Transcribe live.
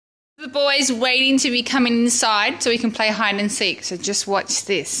boy's waiting to be coming inside so we can play hide and seek. So just watch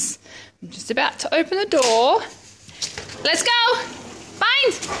this. I'm just about to open the door. Let's go.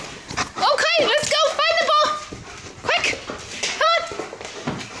 Find. Okay, let's go. Find the ball. Quick. Come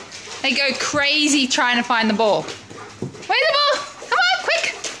on. They go crazy trying to find the ball. Where's the ball? Come on, quick.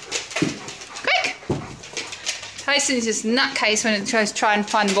 Quick. Tyson's just nutcase when it tries to try and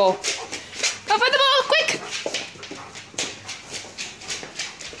find the ball. Go find the ball, quick.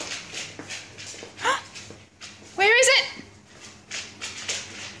 Where is it?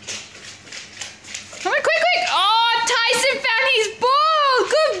 Come on, quick, quick. Oh, Tyson found his ball.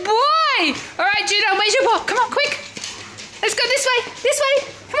 Good boy. All right, Juno, where's your ball? Come on, quick. Let's go this way. This way.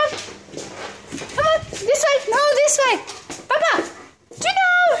 Come on. Come on. This way. No, this way. Papa.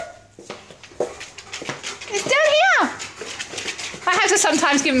 Juno. It's down here. I have to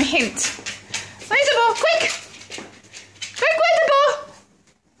sometimes give him a hint. Where's the ball? Quick. Quick, where's the ball?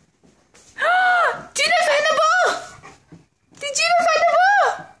 Juno found the ball. Did Juno find the ball?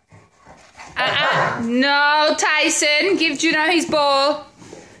 No, Tyson. Give Juno his ball.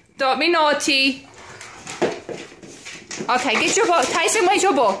 Don't be naughty. Okay, get your ball. Tyson, where's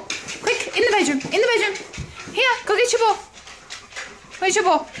your ball? Quick, in the bedroom. In the bedroom. Here, go get your ball. Where's your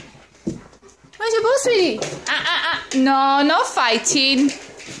ball? Where's your ball, sweetie? No, no fighting.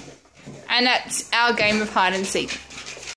 And that's our game of hide and seek.